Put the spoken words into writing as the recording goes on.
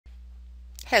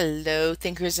Hello,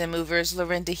 thinkers and movers.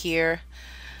 Lorrinda here.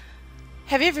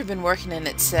 Have you ever been working in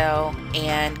Excel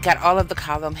and got all of the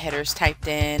column headers typed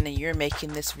in and you're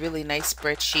making this really nice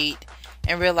spreadsheet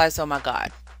and realize, oh my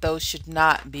God, those should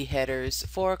not be headers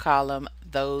for a column.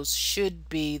 Those should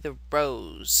be the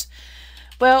rows.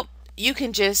 Well, you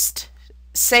can just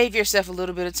save yourself a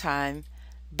little bit of time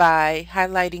by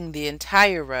highlighting the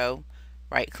entire row,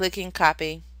 right-clicking,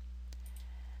 copy,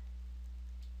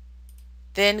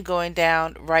 then going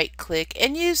down, right-click,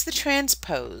 and use the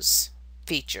transpose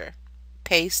feature.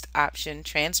 Paste option,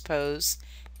 transpose,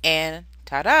 and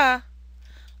ta-da!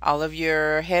 All of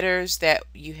your headers that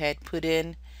you had put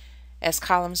in as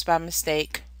columns by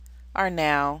mistake are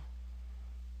now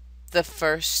the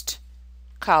first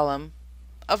column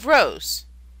of rows.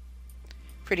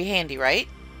 Pretty handy, right?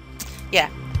 Yeah,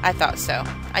 I thought so.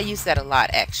 I use that a lot,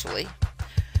 actually.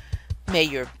 May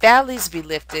your valleys be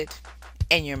lifted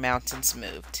and your mountains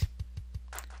moved.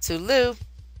 Toodaloo.